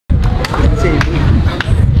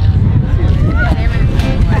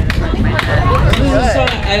This is a song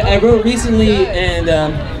I wrote recently, and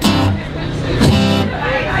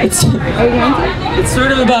it's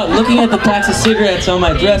sort of about looking at the packs of cigarettes on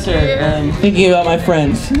my dresser and thinking about my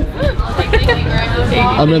friends.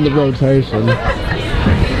 I'm in the rotation.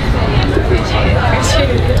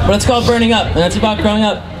 But it's called Burning Up, and it's about growing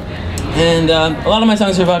up. And a lot of my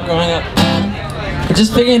songs are about growing up.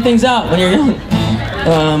 Just figuring things out when you're young.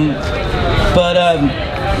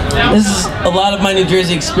 This is a lot of my New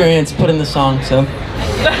Jersey experience put in the song, so.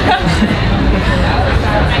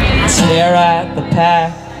 Stare at the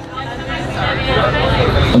pack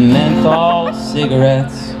of menthol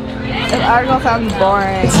cigarettes. This article sounds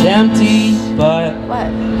boring. It's empty, but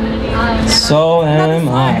what? So am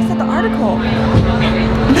I. I said the article.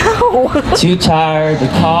 No. Too tired to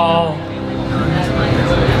call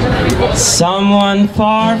someone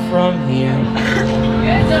far from here.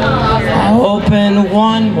 I'll open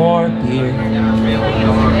one more beer.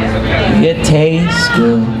 It tastes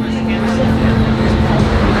good.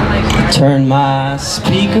 Turn my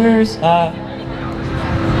speakers up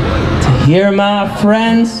to hear my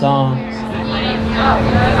friends' songs,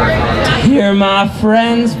 to hear my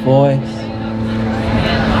friend's voice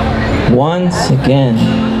once again.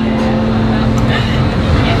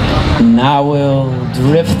 And I will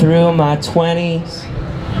drift through my 20s,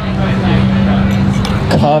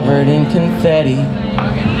 covered in confetti,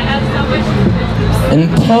 and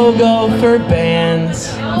pogo for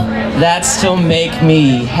bands that still make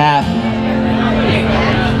me happy.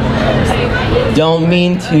 Don't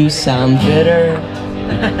mean to sound bitter,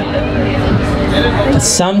 but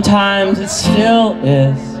sometimes it still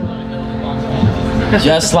is.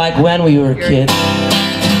 Just like when we were kids.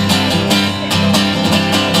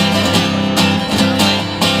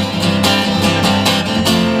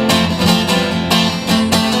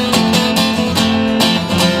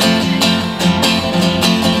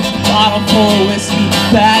 Bottle full of whiskey,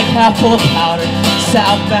 bag half full of powder,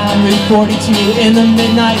 southbound Route 42 in the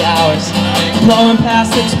midnight hours, blowing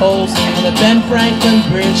past the tolls on the Ben Franklin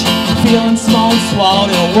Bridge, feeling small and swallowed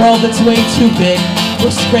in a world that's way too big.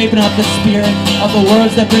 We're scraping up the spirit of the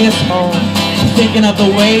words that bring us home, thinking of the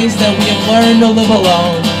ways that we have learned to live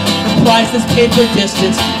alone. The price is paid for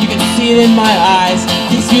distance, you can see it in my eyes,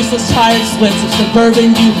 these useless tired slits of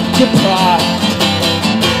suburban you deprive.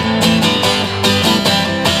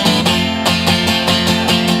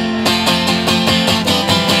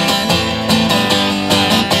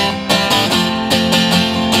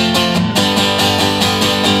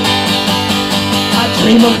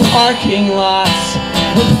 Dream of parking lots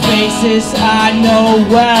with faces I know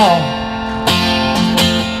well.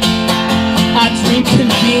 I dream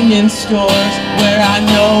convenience stores where I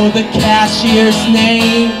know the cashier's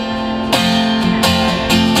name.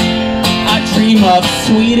 I dream of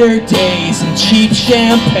sweeter days and cheap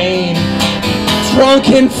champagne,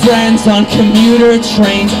 drunken friends on commuter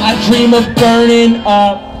trains. I dream of burning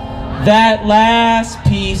up that last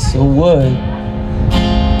piece of wood.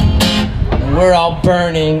 We're all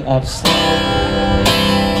burning up slowly,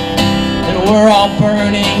 and we're all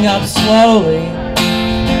burning up slowly,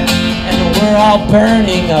 and we're all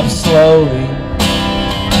burning up slowly,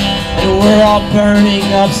 and we're all burning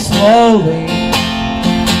up slowly.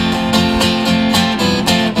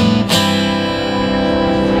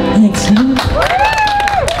 Thanks.